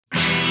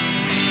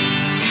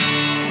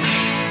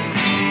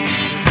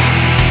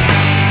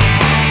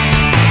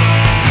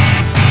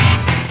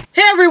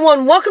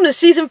everyone, welcome to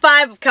Season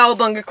 5 of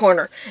Cowabunga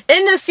Corner.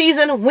 In this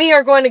season, we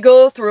are going to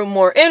go through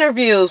more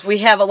interviews, we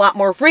have a lot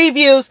more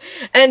reviews,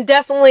 and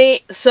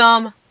definitely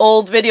some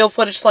old video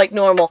footage like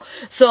normal.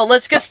 So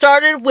let's get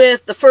started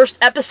with the first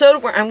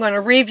episode where I'm going to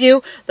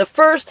review the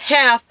first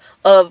half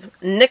of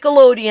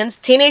Nickelodeon's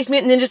Teenage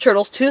Mutant Ninja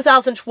Turtles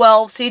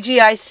 2012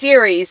 CGI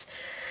series,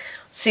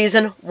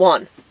 Season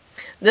 1.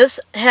 This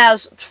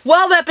has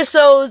 12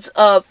 episodes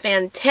of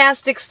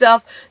fantastic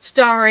stuff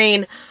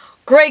starring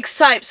Greg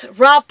Sipes,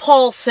 Rob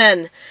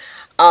Paulsen,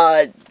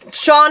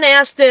 Sean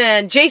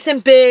Astin, Jason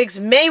Biggs,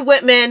 Mae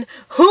Whitman,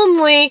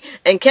 Hoon Lee,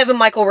 and Kevin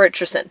Michael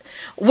Richardson.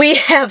 We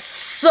have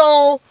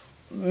so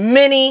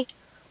many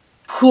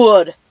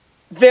good,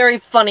 very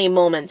funny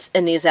moments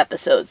in these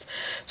episodes.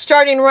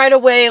 Starting right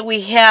away,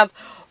 we have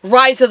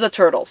Rise of the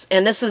Turtles,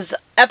 and this is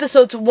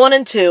episodes 1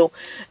 and 2.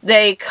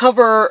 They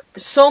cover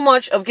so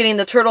much of getting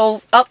the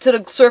turtles up to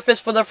the surface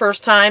for the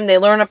first time. They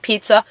learn a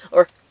pizza.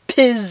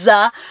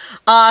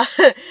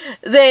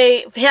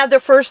 They had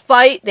their first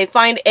fight. They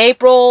find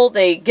April.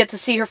 They get to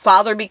see her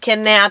father be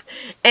kidnapped,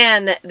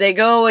 and they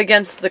go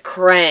against the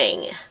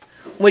Krang,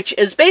 which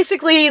is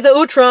basically the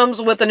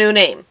Utroms with a new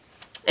name,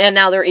 and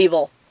now they're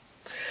evil.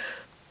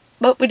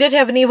 But we did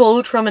have an evil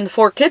Utrom in the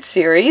 4Kids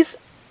series,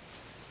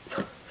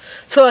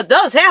 so it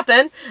does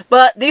happen.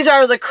 But these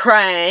are the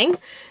Krang,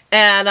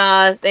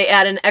 and they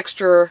add an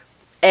extra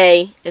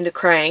A into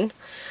Krang,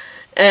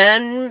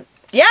 and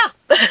yeah,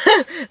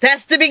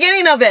 that's the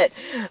beginning of it.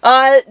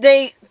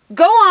 They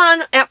go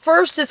on, at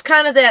first it's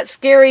kind of that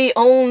scary,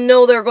 oh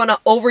no, they're going to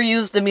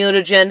overuse the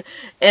mutagen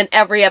in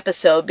every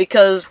episode,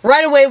 because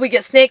right away we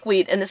get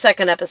Snakeweed in the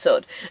second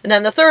episode. And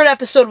then the third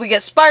episode we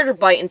get Spider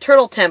Bite and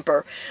Turtle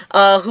Temper,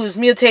 who's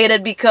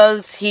mutated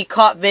because he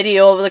caught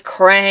video of the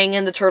Krang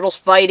and the turtles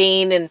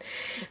fighting, and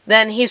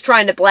then he's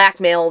trying to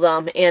blackmail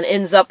them and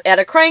ends up at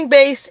a Krang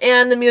base,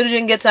 and the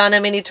mutagen gets on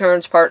him and he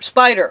turns part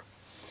spider.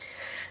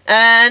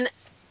 And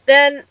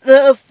then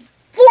the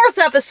fourth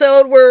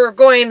episode, we're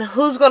going,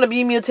 who's going to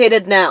be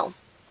mutated now?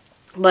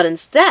 But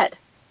instead,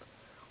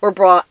 we're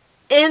brought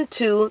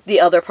into the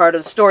other part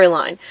of the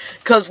storyline,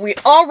 because we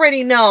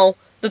already know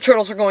the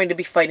Turtles are going to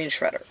be fighting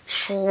Shredder.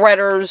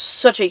 Shredder's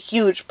such a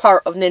huge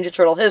part of Ninja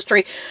Turtle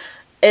history,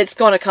 it's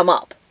going to come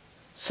up.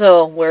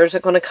 So, where's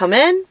it going to come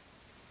in?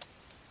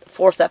 The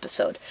fourth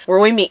episode, where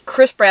we meet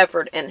Chris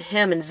Bradford, and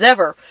him and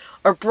Xever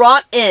are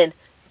brought in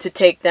to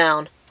take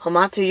down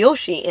Hamato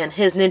Yoshi and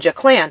his ninja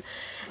clan.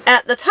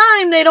 At the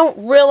time, they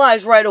don't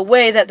realize right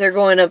away that they're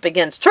going up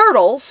against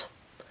Turtles,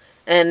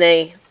 and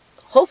they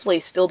hopefully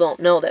still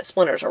don't know that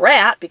Splinter's a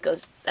rat,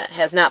 because that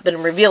has not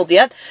been revealed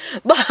yet.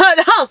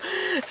 But,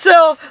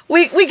 so,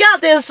 we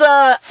got this,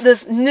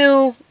 this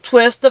new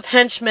twist of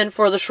henchmen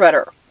for the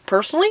Shredder.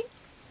 Personally,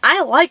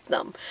 I like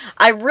them.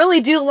 I really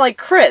do like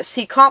Chris.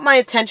 He caught my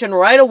attention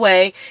right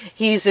away.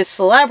 He's a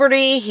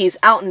celebrity. He's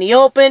out in the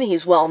open.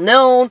 He's well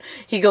known.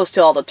 He goes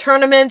to all the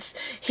tournaments.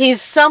 He's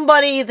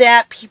somebody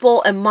that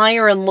people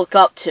admire and look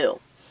up to.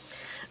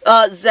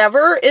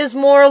 Xever is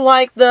more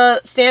like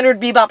the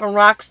standard Bebop and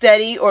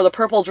Rocksteady or the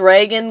Purple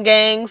Dragon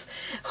gangs,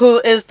 who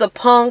is the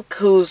punk,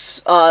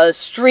 who's a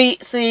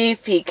street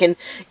thief. He can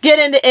get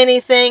into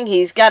anything.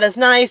 He's got his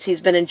knives. He's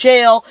been in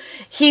jail.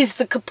 He's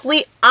the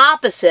complete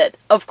opposite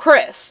of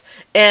Chris.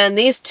 And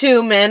these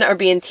two men are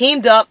being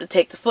teamed up to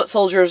take the foot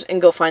soldiers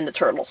and go find the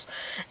turtles.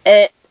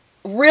 It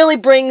really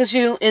brings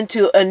you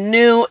into a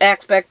new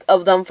aspect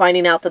of them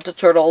finding out that the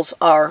turtles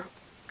are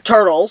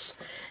turtles.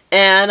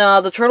 And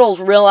the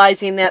turtles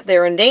realizing that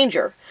they're in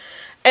danger.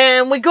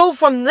 And we go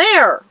from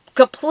there,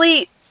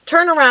 complete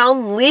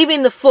turnaround,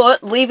 leaving the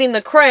foot, leaving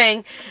the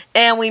Krang,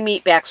 and we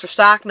meet Baxter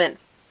Stockman.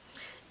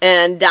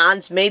 And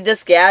Don's made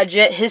this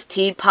gadget, his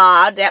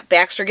teapot, that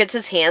Baxter gets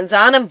his hands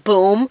on, and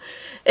boom,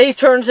 he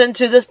turns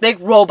into this big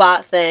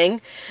robot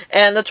thing.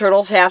 And the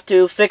turtles have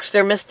to fix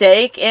their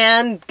mistake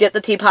and get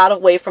the teapot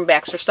away from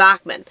Baxter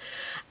Stockman.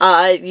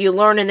 You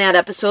learn in that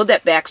episode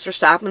that Baxter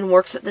Stockman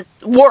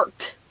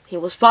worked. He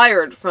was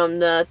fired from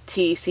the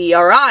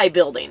TCRI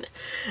building.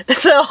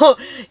 So,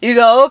 you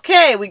go,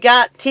 okay, we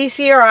got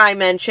TCRI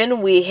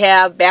mentioned, we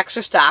have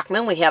Baxter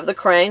Stockman, we have the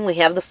Krang, we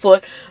have the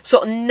Foot.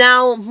 So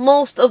now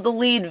most of the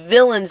lead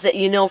villains that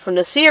you know from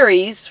the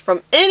series,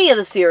 from any of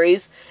the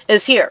series,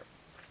 is here.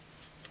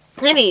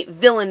 Any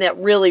villain that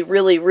really,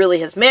 really, really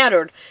has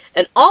mattered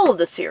in all of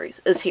the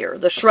series is here.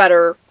 The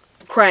Shredder,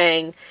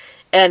 Krang,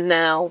 and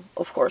now,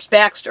 of course,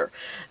 Baxter.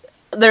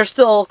 There's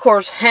still, of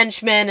course,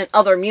 henchmen and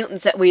other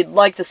mutants that we'd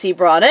like to see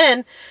brought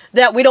in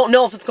that we don't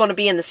know if it's going to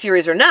be in the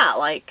series or not.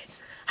 Like,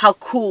 how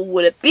cool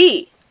would it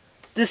be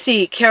to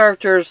see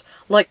characters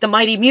like the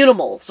Mighty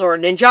Mutimals or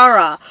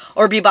Ninjara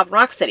or Bebop and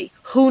Rocksteady?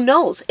 Who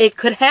knows? It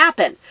could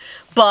happen.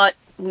 But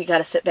we got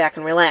to sit back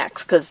and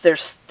relax, because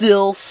there's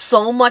still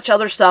so much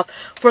other stuff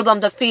for them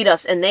to feed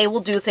us, and they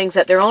will do things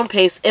at their own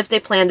pace if they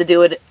plan to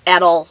do it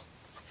at all.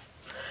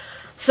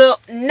 So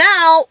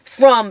now,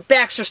 from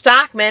Baxter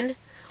Stockman,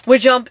 we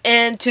jump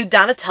into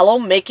Donatello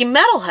making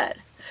Metalhead.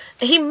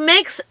 He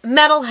makes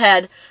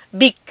Metalhead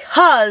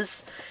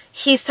because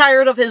he's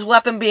tired of his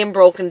weapon being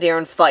broken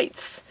during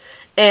fights.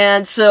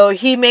 And so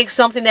he makes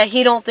something that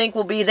he don't think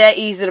will be that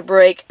easy to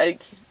break.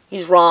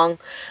 He's wrong.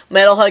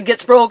 Metalhead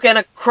gets broken,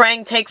 a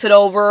Krang takes it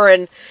over,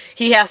 and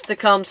he has to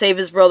come save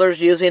his brothers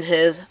using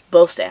his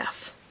bow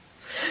staff.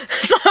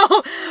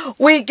 So,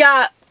 we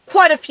got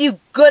quite a few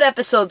good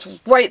episodes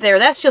right there.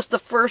 That's just the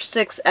first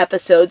 6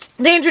 episodes.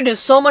 They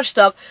introduced so much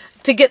stuff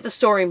to get the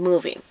story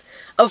moving.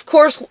 Of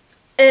course,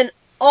 in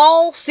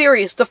all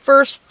series, the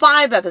first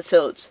 5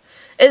 episodes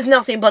is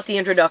nothing but the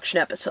introduction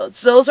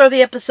episodes. Those are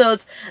the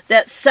episodes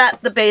that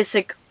set the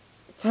basic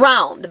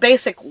ground, the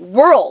basic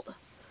world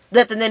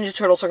that the Ninja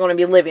Turtles are going to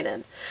be living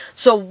in.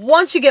 So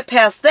once you get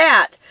past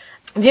that,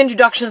 the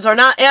introductions are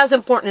not as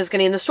important as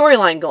getting the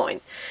storyline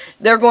going.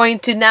 They're going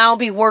to now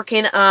be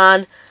working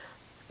on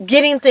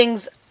getting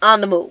things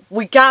on the move.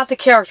 We got the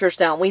characters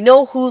down. We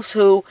know who's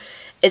who.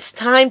 It's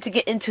time to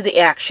get into the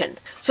action.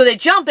 So they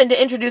jump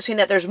into introducing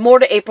that there's more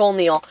to April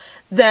O'Neil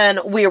than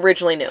we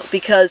originally knew,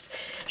 because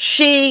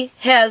she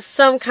has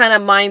some kind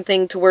of mind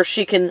thing to where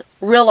she can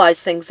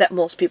realize things that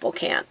most people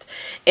can't.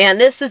 And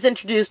this is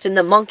introduced in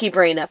the Monkey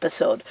Brain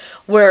episode,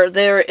 where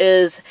there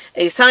is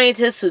a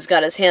scientist who's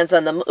got his hands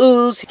on the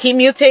ooze. He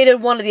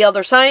mutated one of the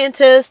other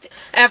scientists.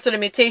 After the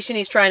mutation,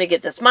 he's trying to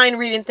get this mind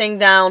reading thing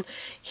down.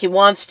 He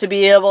wants to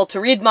be able to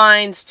read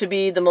minds to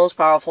be the most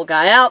powerful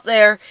guy out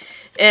there.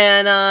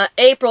 And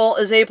April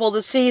is able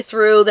to see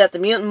through that the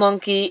mutant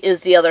monkey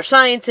is the other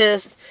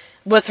scientist,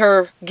 with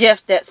her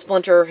gift that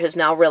Splinter has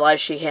now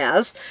realized she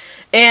has.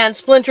 And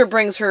Splinter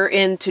brings her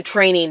into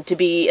training to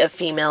be a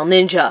female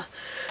ninja.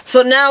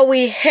 So now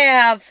we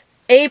have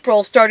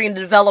April starting to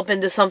develop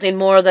into something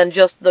more than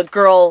just the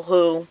girl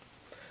who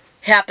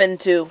happened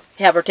to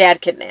have her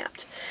dad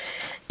kidnapped.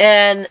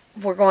 And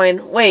we're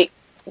going, wait,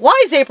 why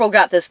has April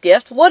got this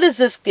gift? What is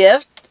this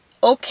gift?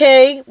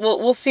 Okay,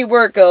 we'll see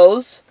where it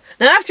goes.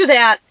 Now after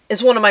that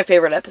is one of my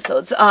favorite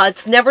episodes.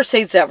 It's Never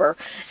Say Xever.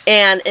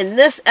 And in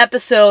this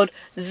episode,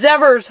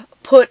 Xever's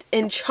put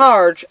in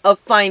charge of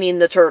finding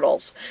the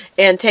turtles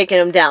and taking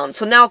them down.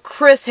 So now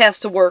Chris has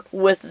to work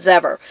with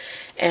Xever.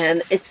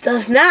 And it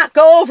does not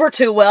go over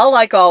too well,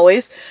 like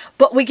always.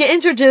 But we get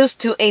introduced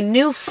to a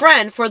new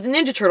friend for the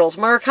Ninja Turtles,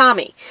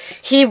 Murakami.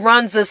 He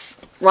runs this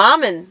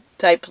ramen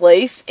type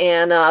place,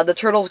 and the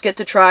turtles get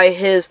to try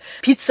his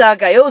pizza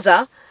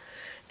gyoza.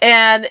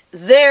 And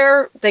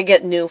there, they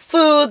get new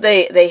food,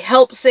 they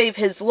help save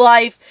his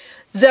life.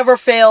 Xever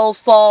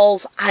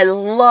falls. I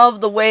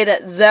love the way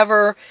that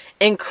Xever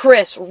and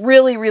Chris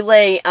really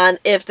relay on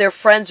if they're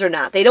friends or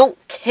not. They don't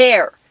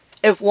care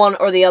if one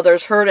or the other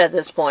is hurt at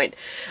this point.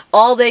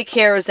 All they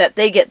care is that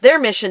they get their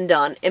mission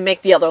done and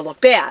make the other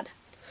look bad.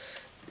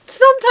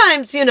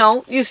 Sometimes, you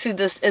know, you see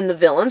this in the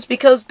villains,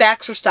 because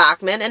Baxter,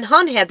 Stockman, and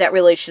Hun had that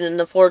relation in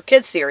the 4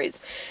 Kids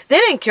series. They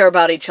didn't care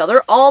about each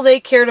other. All they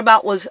cared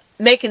about was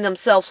making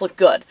themselves look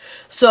good.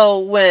 So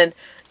when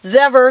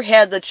Xever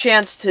had the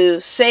chance to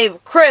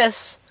save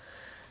Chris,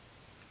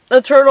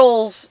 the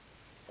Turtles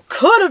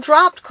could have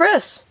dropped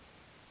Chris,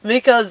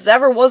 because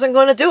Xever wasn't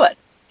going to do it.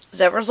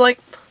 Xever's like,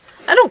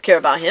 I don't care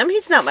about him.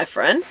 He's not my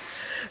friend.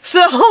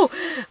 So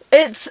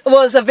it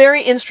was a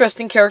very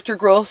interesting character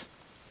growth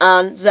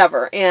on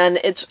Xever, and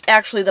it's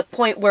actually the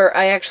point where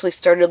I actually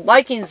started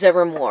liking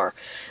Xever more.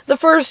 The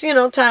first,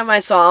 time I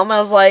saw him,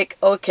 I was like,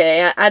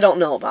 okay, I don't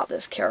know about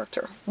this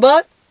character.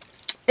 But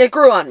it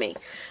grew on me,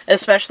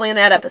 especially in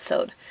that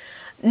episode.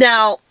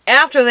 Now,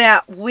 after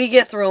that, we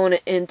get thrown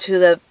into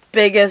the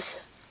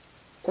biggest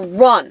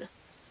run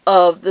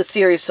of the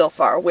series so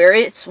far, where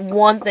it's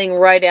one thing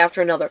right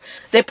after another.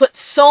 They put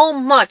so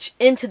much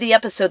into the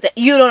episode that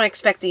you don't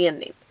expect the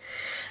ending.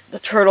 The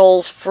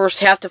Turtles first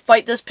have to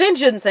fight this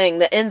pigeon thing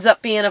that ends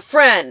up being a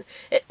friend.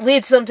 It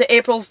leads them to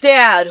April's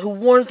dad, who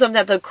warns them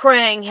that the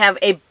Krang have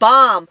a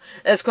bomb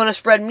that's going to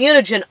spread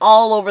mutagen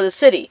all over the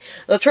city.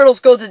 The Turtles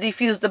go to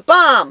defuse the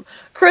bomb.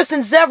 Chris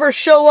and Xever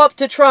show up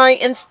to try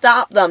and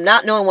stop them,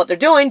 not knowing what they're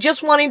doing,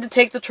 just wanting to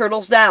take the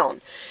Turtles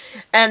down.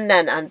 And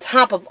then on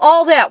top of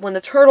all that, when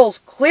the Turtles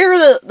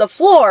clear the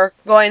floor,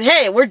 going,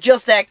 hey, we're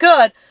just that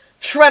good,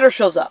 Shredder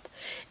shows up.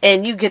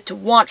 And you get to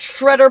watch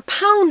Shredder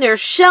pound their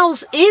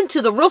shells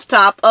into the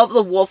rooftop of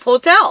the Wolf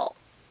Hotel.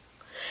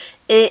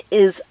 It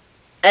is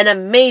an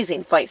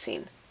amazing fight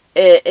scene.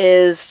 It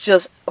is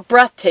just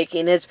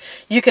breathtaking.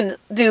 You can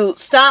do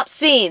stop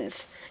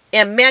scenes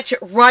and match it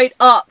right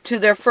up to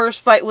their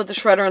first fight with the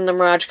Shredder in the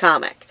Mirage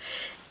comic.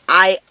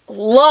 I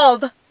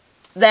love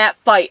that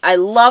fight. I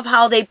love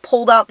how they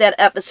pulled out that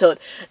episode.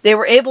 They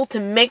were able to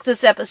make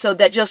this episode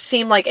that just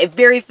seemed like a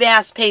very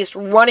fast-paced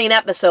running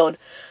episode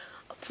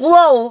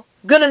flow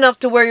good enough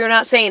to where you're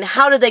not saying,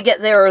 how did they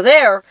get there or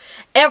there?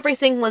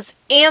 Everything was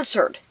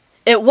answered.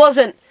 It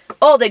wasn't,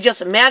 oh, they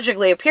just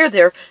magically appeared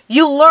there.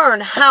 You learn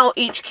how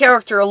each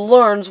character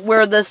learns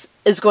where this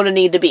is going to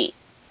need to be.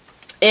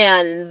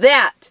 And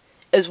that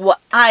is what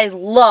I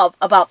love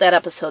about that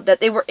episode, that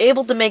they were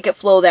able to make it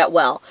flow that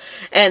well.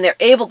 And they're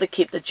able to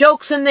keep the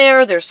jokes in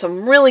there. There's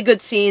some really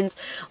good scenes,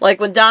 like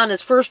when Don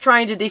is first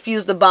trying to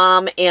defuse the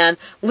bomb and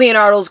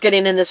Leonardo's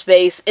getting in his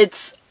face.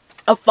 It's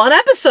a fun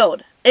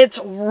episode. It's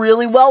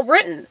really well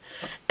written.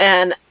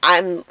 And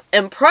I'm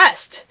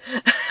impressed.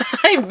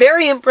 I'm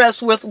very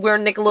impressed with where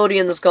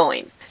Nickelodeon is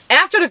going.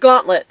 After the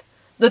Gauntlet,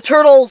 the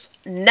Turtles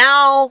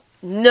now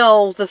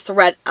know the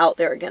threat out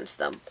there against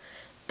them.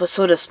 But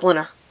so does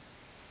Splinter.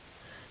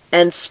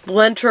 And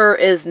Splinter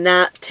is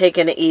not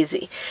taking it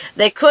easy.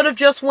 They could have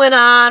just went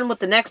on with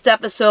the next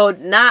episode,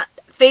 not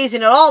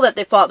phasing at all that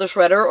they fought the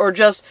Shredder, or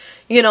just,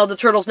 you know, the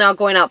Turtles now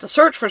going out to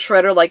search for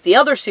Shredder like the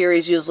other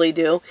series usually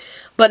do.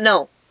 But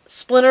no,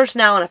 Splinter's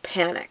now in a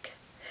panic.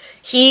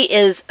 He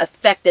is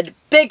affected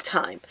big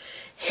time.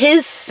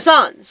 His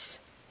sons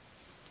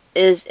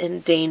is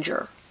in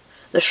danger.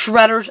 The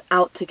Shredder's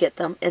out to get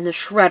them, and the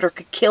Shredder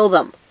could kill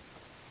them.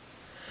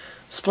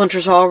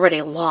 Splinter's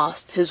already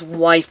lost his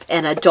wife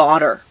and a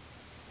daughter.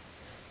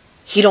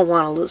 He don't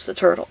want to lose the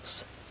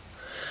Turtles.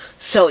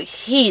 So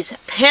he's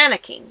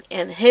panicking,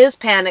 and his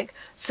panic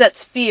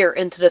sets fear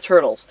into the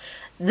Turtles.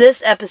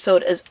 This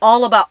episode is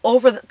all about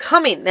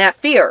overcoming that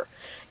fear,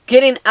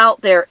 getting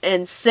out there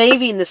and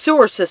saving the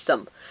sewer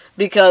system,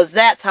 because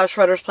that's how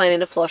Shredder's planning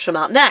to flush them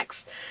out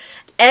next.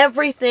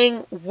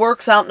 Everything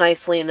works out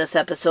nicely in this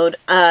episode.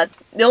 The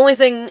only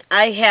thing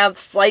I have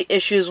slight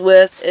issues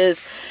with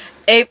is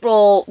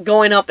April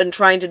going up and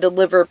trying to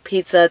deliver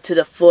pizza to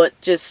the foot.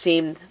 Just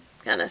seemed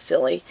kind of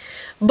silly.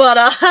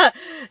 But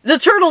the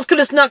Turtles could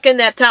have snuck in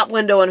that top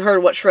window and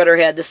heard what Shredder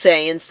had to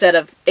say instead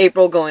of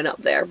April going up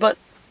there. But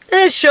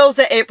it shows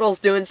that April's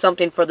doing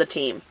something for the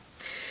team.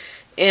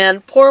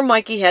 And poor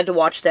Mikey had to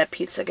watch that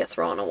pizza get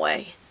thrown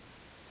away.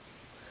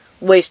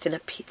 Wasting a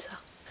pizza.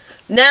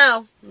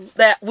 Now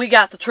that we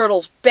got the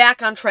Turtles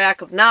back on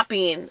track of not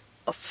being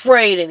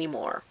afraid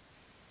anymore,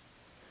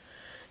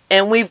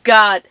 and we've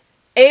got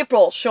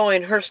April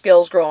showing her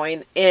skills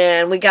growing,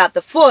 and we got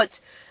the Foot,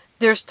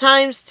 there's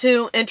times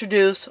to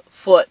introduce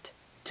Foot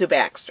to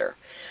Baxter.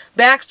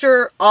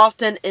 Baxter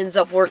often ends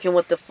up working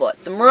with the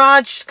Foot. The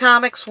Mirage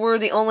comics were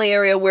the only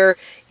area where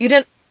you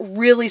didn't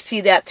really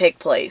see that take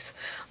place.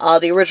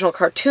 The original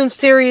cartoon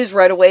series,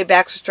 right away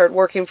Baxter started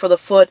working for the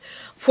Foot.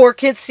 For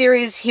Kids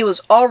series, he was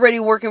already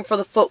working for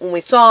the Foot when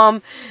we saw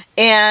him.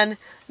 And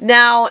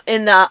now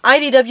in the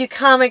IDW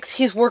Comics,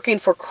 he's working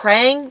for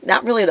Krang.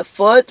 Not really the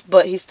Foot,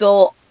 but he's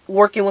still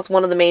working with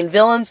one of the main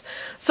villains.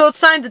 So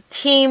it's time to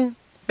team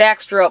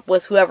Baxter up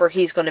with whoever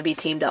he's going to be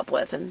teamed up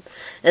with. And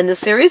in this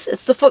series,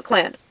 it's the Foot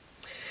Clan.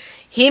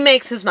 He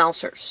makes his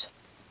Mousers.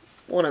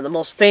 One of the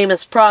most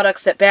famous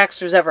products that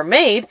Baxter's ever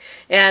made,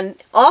 and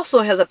also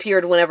has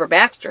appeared whenever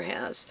Baxter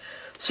has.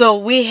 So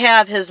we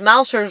have his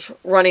Mousers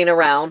running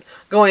around,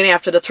 going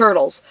after the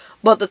Turtles.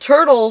 But the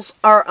Turtles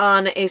are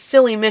on a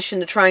silly mission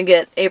to try and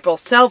get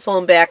April's cell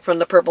phone back from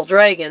the Purple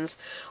Dragons,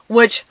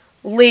 which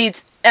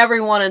leads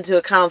everyone into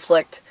a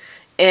conflict,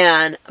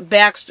 and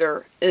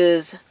Baxter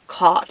is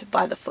caught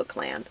by the Foot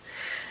Clan.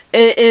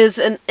 It is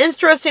an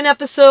interesting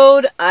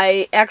episode.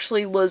 I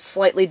actually was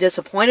slightly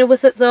disappointed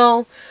with it,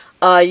 though.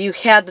 You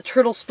had the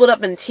Turtles split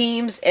up in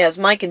teams, as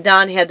Mike and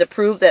Don had to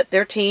prove that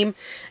their team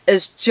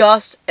is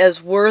just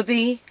as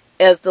worthy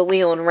as the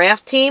Leo and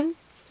Raph team.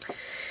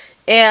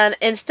 And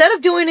instead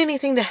of doing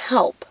anything to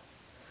help,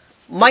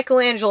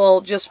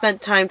 Michelangelo just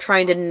spent time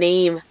trying to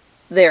name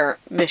their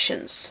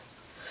missions,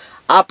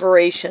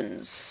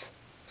 operations.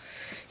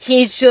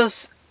 He's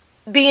just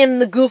being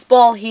the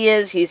goofball he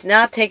is. He's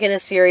not taking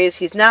it serious.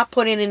 He's not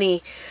putting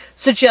any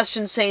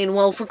suggestions saying,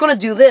 well, if we're going to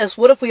do this,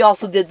 what if we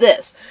also did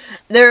this?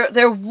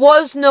 There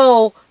was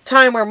no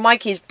time where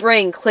Mikey's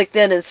brain clicked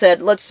in and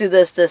said, let's do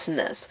this, this, and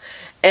this.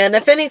 And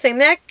if anything,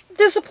 that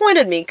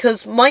disappointed me,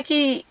 because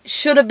Mikey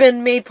should have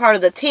been made part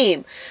of the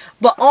team.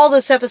 But all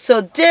this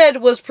episode did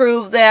was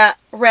prove that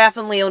Raph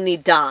and Leo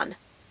need Don.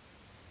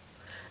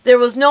 There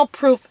was no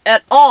proof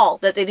at all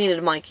that they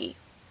needed Mikey,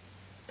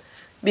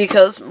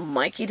 because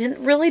Mikey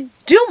didn't really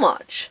do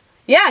much.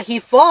 Yeah, he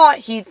fought.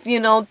 He,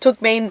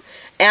 took main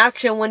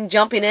action when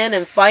jumping in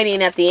and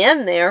fighting at the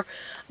end there.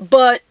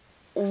 But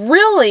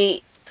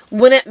really,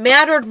 when it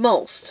mattered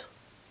most,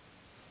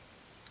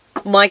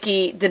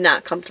 Mikey did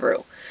not come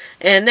through.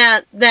 And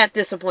that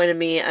disappointed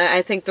me.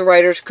 I think the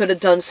writers could have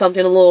done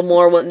something a little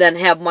more than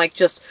have Mike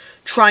just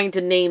trying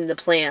to name the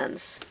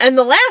plans. And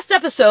the last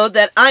episode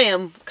that I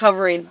am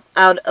covering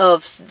out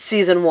of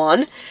Season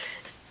 1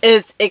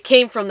 is It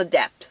Came from the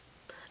Depth.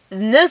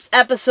 In this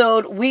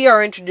episode, we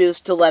are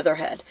introduced to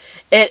Leatherhead.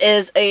 It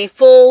is a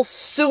full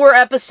sewer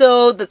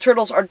episode. The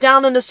Turtles are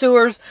down in the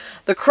sewers.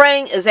 The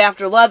Krang is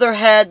after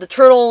Leatherhead. The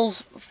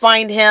Turtles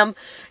find him,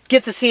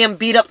 get to see him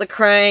beat up the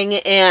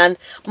Krang, and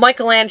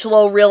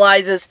Michelangelo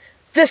realizes,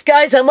 this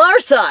guy's on our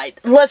side.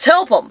 Let's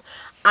help him.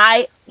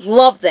 I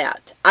love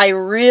that. I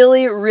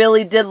really,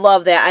 really did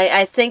love that.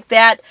 I think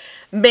that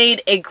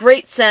made a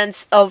great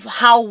sense of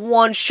how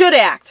one should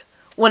act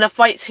when a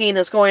fight scene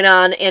is going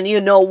on and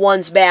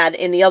one's bad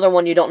and the other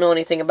one you don't know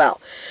anything about.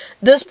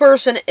 This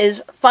person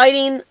is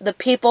fighting the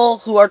people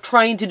who are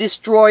trying to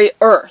destroy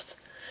Earth.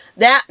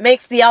 That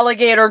makes the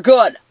alligator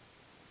good.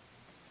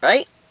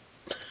 Right?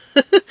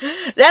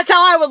 That's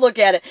how I would look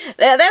at it.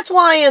 That's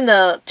why in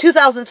the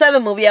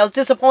 2007 movie, I was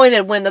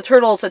disappointed when the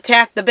Turtles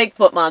attacked the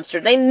Bigfoot monster.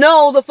 They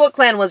know the Foot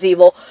Clan was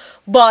evil,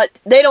 but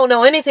they don't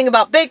know anything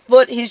about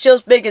Bigfoot. He's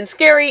just big and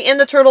scary, and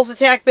the Turtles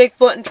attack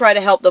Bigfoot and try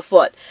to help the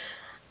Foot.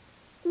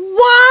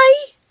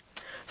 Why?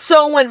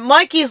 So when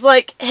Mikey's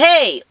like,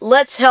 hey,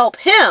 let's help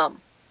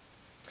him,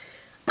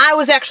 I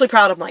was actually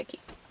proud of Mikey.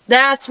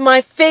 That's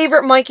my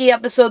favorite Mikey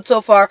episode so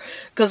far,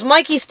 because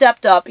Mikey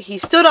stepped up, he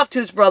stood up to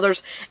his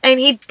brothers, and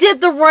he did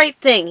the right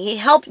thing. He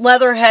helped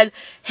Leatherhead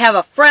have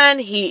a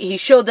friend, he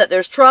showed that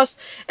there's trust,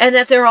 and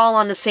that they're all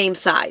on the same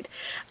side.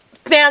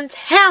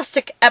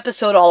 Fantastic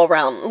episode all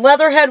around.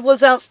 Leatherhead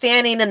was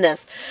outstanding in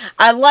this.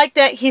 I like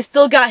that he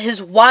still got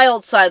his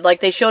wild side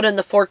like they showed in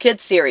the 4Kids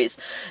series.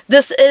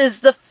 This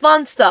is the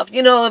fun stuff.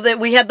 You know, that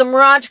we had the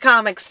Mirage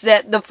comics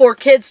that the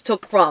 4Kids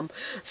took from.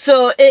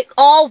 So it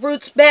all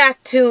roots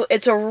back to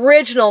its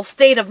original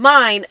state of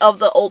mind of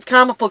the old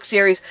comic book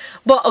series,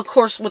 but of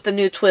course with the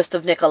new twist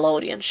of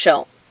Nickelodeon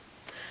show.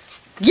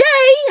 Yay!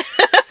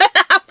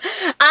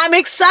 I'm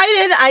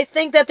excited. I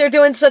think that they're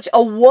doing such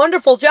a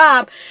wonderful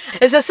job.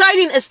 It's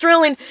exciting, it's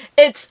thrilling,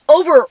 it's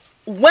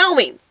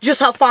overwhelming just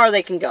how far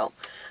they can go.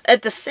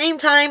 At the same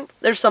time,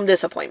 there's some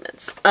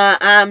disappointments.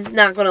 I'm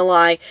not going to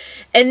lie.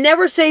 And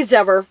Never Say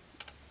Xever,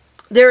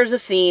 there's a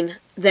scene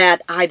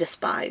that I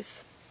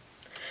despise.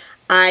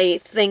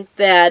 I think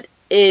that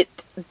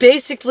it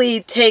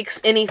basically takes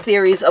any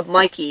theories of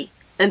Mikey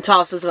and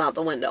tosses them out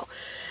the window.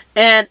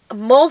 And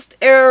most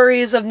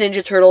areas of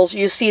Ninja Turtles,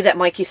 you see that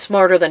Mikey's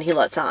smarter than he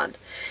lets on.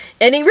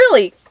 And he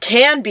really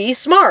can be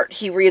smart.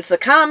 He reads the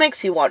comics,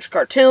 he watches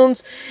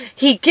cartoons,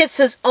 he gets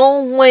his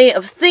own way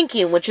of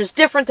thinking, which is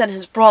different than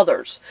his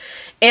brothers.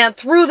 And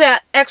through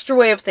that extra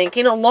way of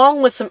thinking,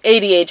 along with some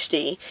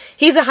ADHD,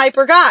 he's a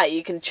hyper guy.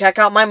 You can check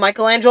out my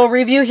Michelangelo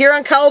review here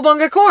on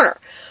Cowabunga Corner.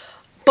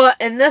 But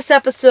in this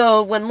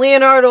episode, when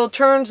Leonardo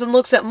turns and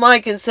looks at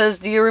Mike and says,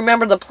 "Do you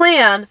remember the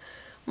plan?"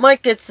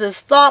 Mike gets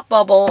this thought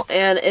bubble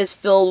and is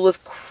filled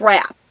with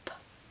crap.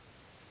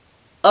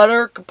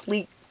 Utter,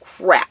 complete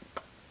crap.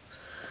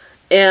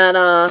 And,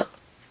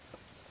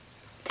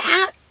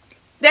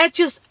 that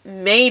just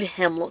made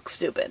him look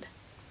stupid.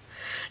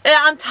 And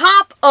on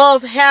top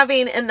of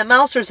having in the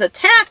Mousers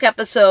Attack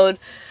episode,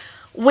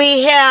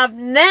 we have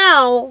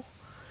now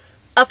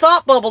a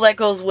thought bubble that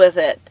goes with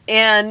it.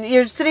 And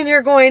you're sitting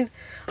here going,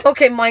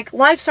 okay, Mike,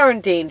 lives are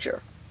in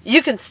danger.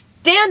 You can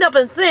stand up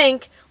and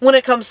think when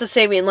it comes to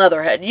saving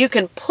Leatherhead. You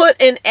can put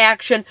in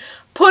action,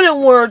 put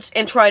in words,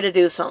 and try to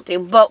do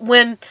something. But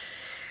when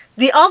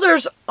the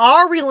others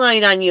are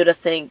relying on you to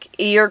think,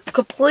 you're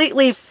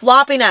completely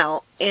flopping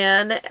out.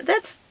 And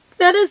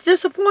that is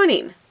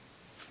disappointing.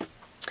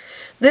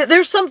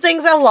 There's some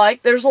things I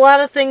like. There's a lot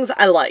of things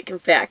I like. In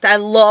fact, I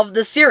love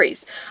the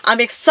series. I'm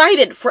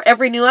excited for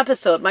every new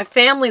episode. My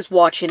family's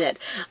watching it.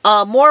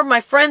 More of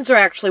my friends are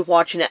actually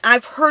watching it.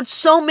 I've heard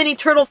so many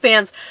Turtle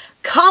fans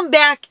come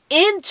back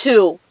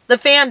into the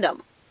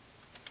fandom.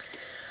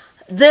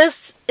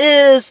 This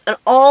is an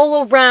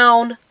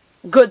all-around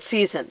good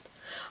season.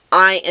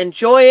 I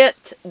enjoy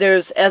it.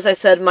 There's, as I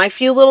said, my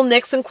few little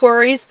nicks and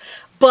queries,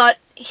 but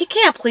he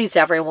can't please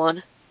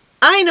everyone.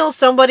 I know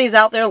somebody's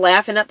out there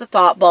laughing at the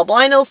thought bubble.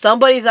 I know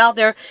somebody's out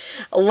there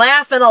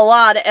laughing a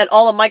lot at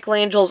all of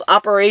Michelangelo's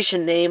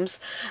operation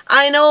names.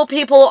 I know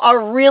people are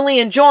really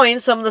enjoying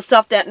some of the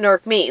stuff that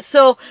irked me.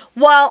 So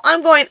while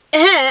I'm going,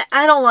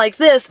 I don't like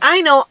this,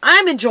 I know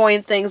I'm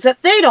enjoying things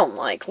that they don't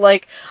like.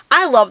 Like,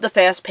 I love the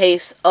fast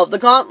pace of the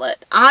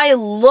Gauntlet. I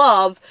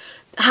love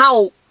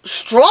how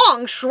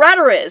strong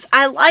Shredder is.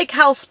 I like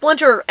how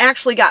Splinter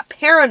actually got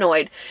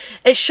paranoid.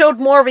 It showed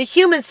more of a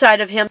human side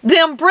of him.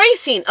 The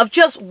embracing of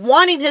just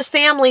wanting his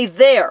family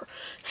there,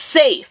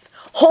 safe,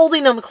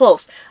 holding them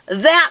close.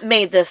 That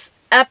made this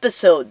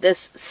episode,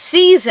 this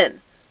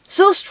season,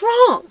 so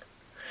strong.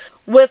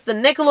 With the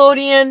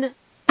Nickelodeon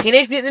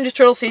Teenage Mutant Ninja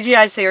Turtles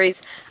CGI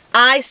series,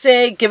 I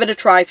say give it a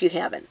try if you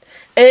haven't.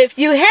 If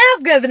you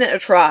have given it a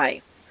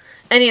try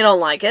and you don't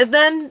like it,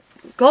 then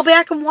go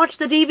back and watch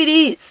the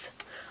DVDs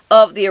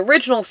of the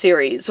original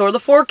series or the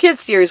 4Kids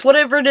series,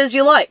 whatever it is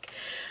you like.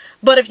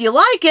 But if you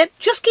like it,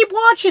 just keep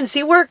watching,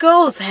 see where it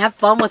goes, have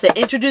fun with it,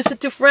 introduce it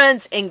to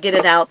friends, and get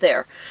it out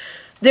there.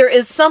 There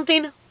is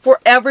something for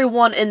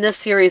everyone in this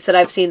series that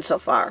I've seen so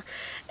far.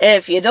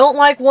 If you don't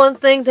like one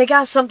thing, they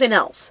got something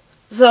else.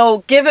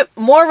 So give it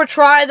more of a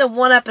try than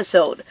one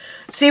episode.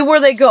 See where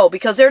they go,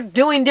 because they're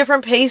doing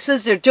different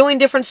paces, they're doing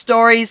different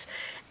stories,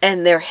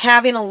 and they're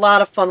having a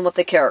lot of fun with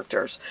the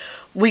characters.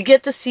 We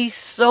get to see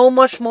so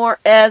much more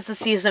as the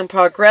season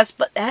progresses,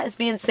 but that is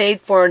being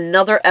saved for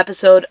another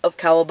episode of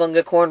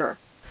Cowabunga Corner.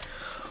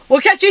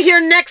 We'll catch you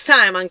here next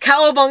time on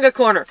Cowabunga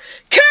Corner.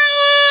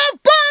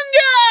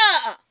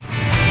 Cowabunga!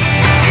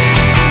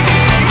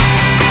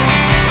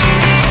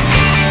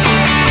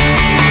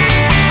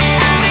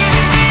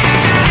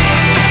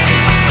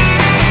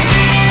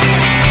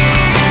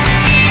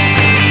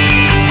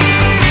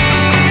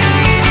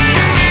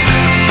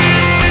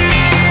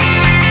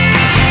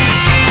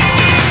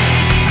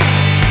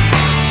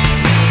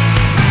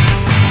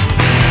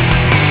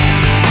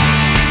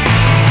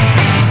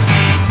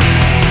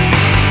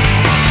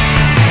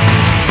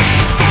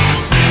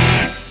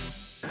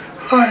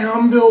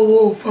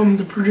 I'm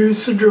the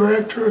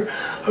producer-director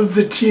of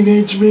the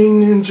Teenage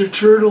Mutant Ninja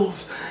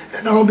Turtles,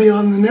 and I'll be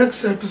on the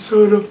next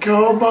episode of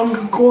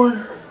Cowabunga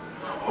Corner.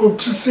 Hope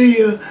to see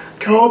you.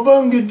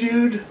 Cowabunga,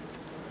 dude.